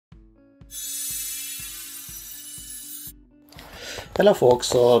Hello folks,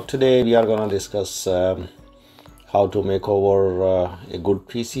 so today we are going to discuss how to make over a good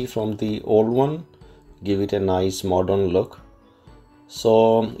PC from the old one, give it a nice modern look.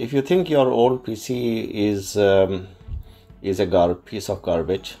 So if you think your old PC is a piece of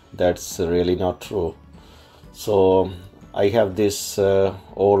garbage, that's really not true. So I have this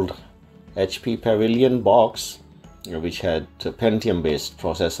old HP Pavilion box which had a Pentium based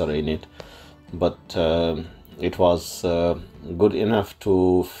processor in it, but it was good enough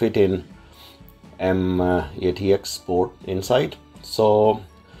to fit in M80X port inside. So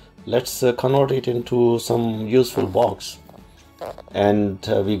let's convert it into some useful box, and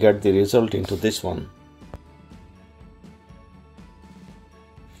we get the result into this one.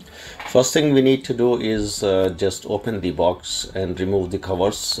 First thing we need to do is just open the box and remove the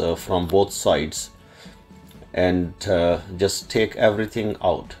covers from both sides, and just take everything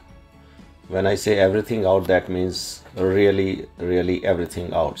out. When I say everything out, that means really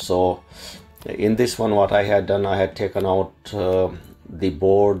everything out. So in this one, what I had done, I had taken out the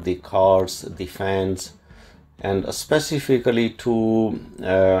board, the cards, the fans, and specifically two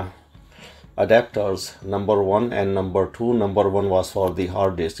adapters, number 1 and number 2. Number 1 was for the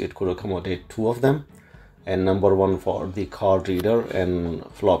hard disk, it could accommodate 2 of them, and number 1 for the card reader and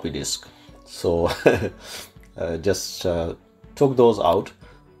floppy disk. So just took those out.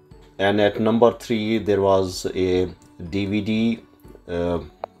 And at number 3 there was a DVD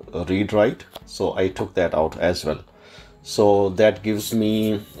read-write, so I took that out as well. So that gives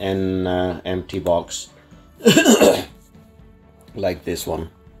me an empty box like this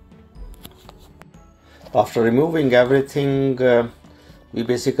one. After removing everything, we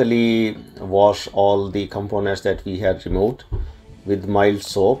basically wash all the components that we had removed with mild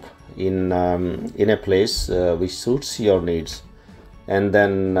soap in a place which suits your needs. And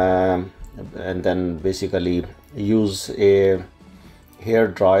then basically use a hair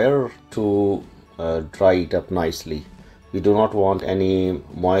dryer to dry it up nicely. We do not want any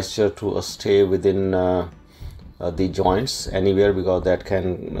moisture to stay within the joints anywhere, because that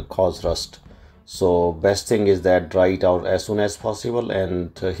can cause rust. So best thing is that dry it out as soon as possible,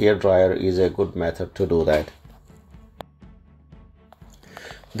 and hair dryer is a good method to do that.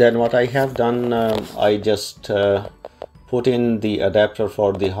 Then what I have done, I just put in the adapter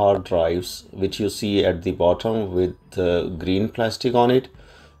for the hard drives, which you see at the bottom with green plastic on it,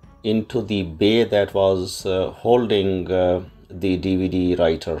 into the bay that was holding the DVD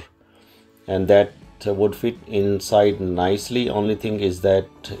writer, and that would fit inside nicely. Only thing is that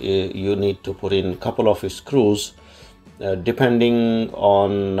you need to put in a couple of screws depending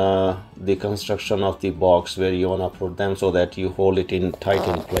on the construction of the box where you want to put them, so that you hold it in tight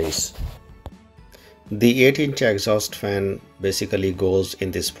in place. The 8-inch exhaust fan basically goes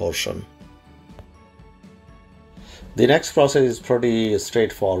in this portion. The next process is pretty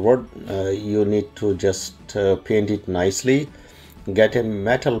straightforward. You need to just paint it nicely, get a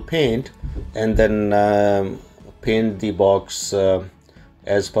metal paint, and then paint the box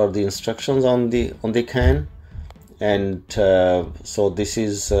as per the instructions on the can. And so this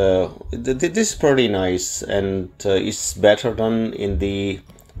is pretty nice, and it's better done in the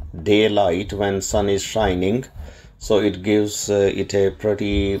daylight when sun is shining, so it gives it a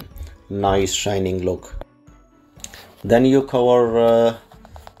pretty nice shining look. Then you cover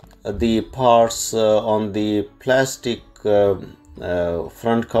the parts on the plastic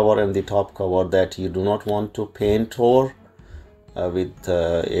front cover and the top cover that you do not want to paint over with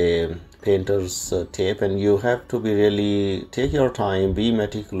a painter's tape, and you have to be really take your time, be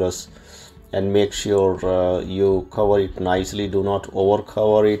meticulous, and make sure you cover it nicely. Do not over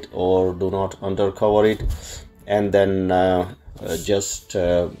cover it or do not under cover it, and then just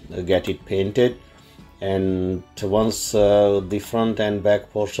get it painted. And once the front and back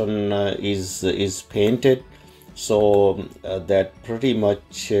portion is painted, so that pretty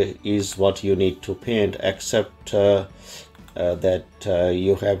much is what you need to paint, except that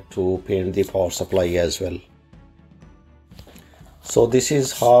you have to paint the power supply as well. So this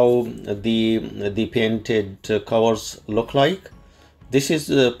is how the painted covers look like. This is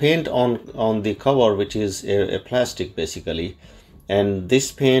paint on the cover, which is a plastic basically, and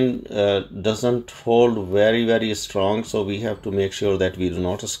this paint doesn't hold very strong, so we have to make sure that we do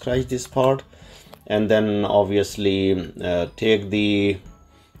not scratch this part. And then obviously take the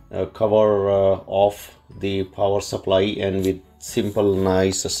cover off the power supply, and with simple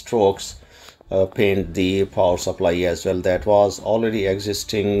nice strokes paint the power supply as well, that was already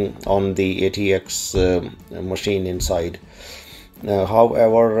existing on the ATX machine inside.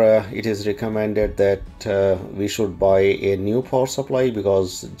 However, it is recommended that we should buy a new power supply,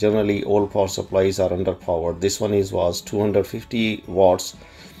 because generally all power supplies are underpowered. This one was 250 watts,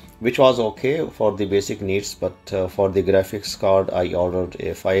 which was okay for the basic needs, but for the graphics card I ordered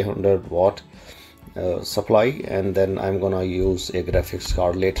a 500 watt supply, and then I'm gonna use a graphics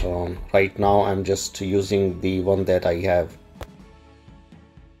card later on. Right now I'm just using the one that I have.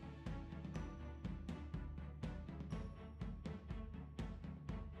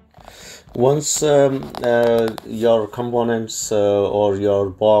 Once your components or your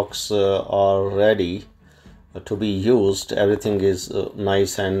box are ready to be used, everything is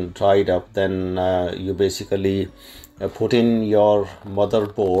nice and dried up, then you basically put in your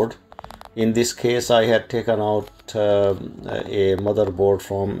motherboard. In this case I had taken out a motherboard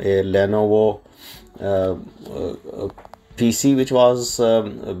from a Lenovo PC, which was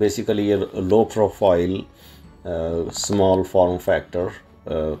basically a low profile small form factor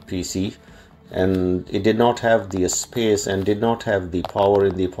PC, and it did not have the space and did not have the power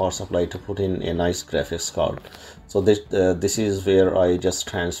in the power supply to put in a nice graphics card. So this is where I just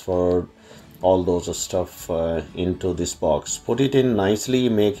transferred all those stuff into this box, put it in nicely,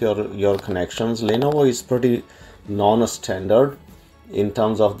 make your connections. Lenovo is pretty non-standard in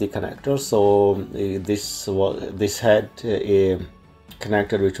terms of the connector, so this had a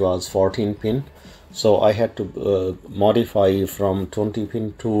connector which was 14 pin, so I had to modify from 20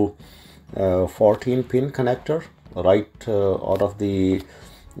 pin to 14 pin connector right out of the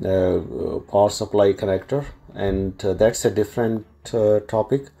power supply connector, and that's a different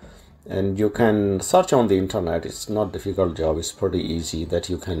topic, and you can search on the internet. It's not difficult job, it's pretty easy that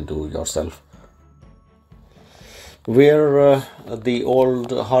you can do yourself. Where the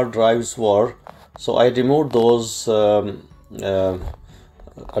old hard drives were, so I removed those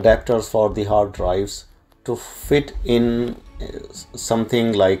adapters for the hard drives to fit in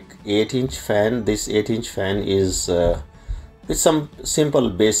something like 8-inch fan. This 8-inch fan is with some simple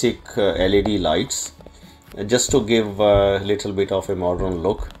basic LED lights, just to give a little bit of a modern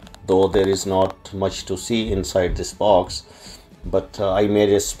look, though there is not much to see inside this box, but I made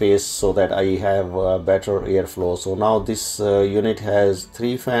a space so that I have better airflow. So now this unit has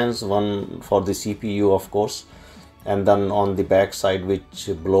 3 fans, one for the CPU of course, and then on the back side which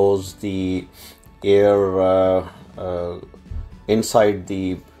blows the air inside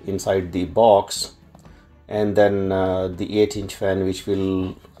the box, and then the 8-inch fan which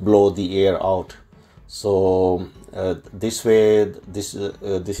will blow the air out. So this way this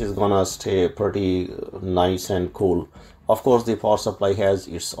is gonna stay pretty nice and cool. Of course the power supply has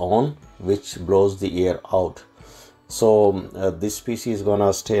its own which blows the air out, so this PC is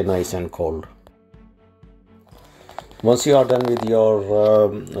gonna stay nice and cold. Once you are done with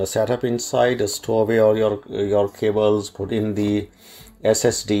your setup inside, stow away all your cables, put in the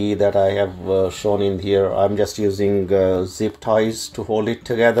SSD that I have shown in here. I'm just using zip ties to hold it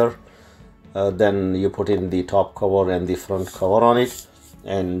together. Then you put in the top cover and the front cover on it,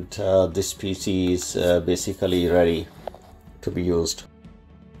 and this PC is basically ready to be used.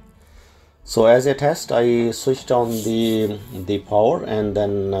 So as a test, I switched on the power, and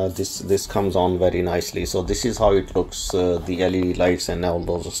then this comes on very nicely. So this is how it looks, the LED lights and all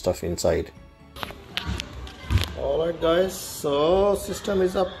those stuff inside. Alright guys, so system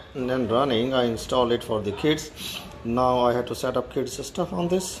is up and running. I installed it for the kids. Now I have to set up kids stuff on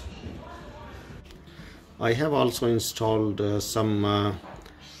this. I have also installed some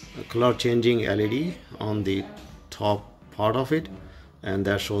color changing LED on the top part of it, and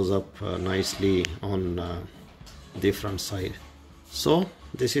that shows up nicely on the front side. So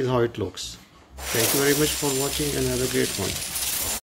this is how it looks. Thank you very much for watching, and have a great one.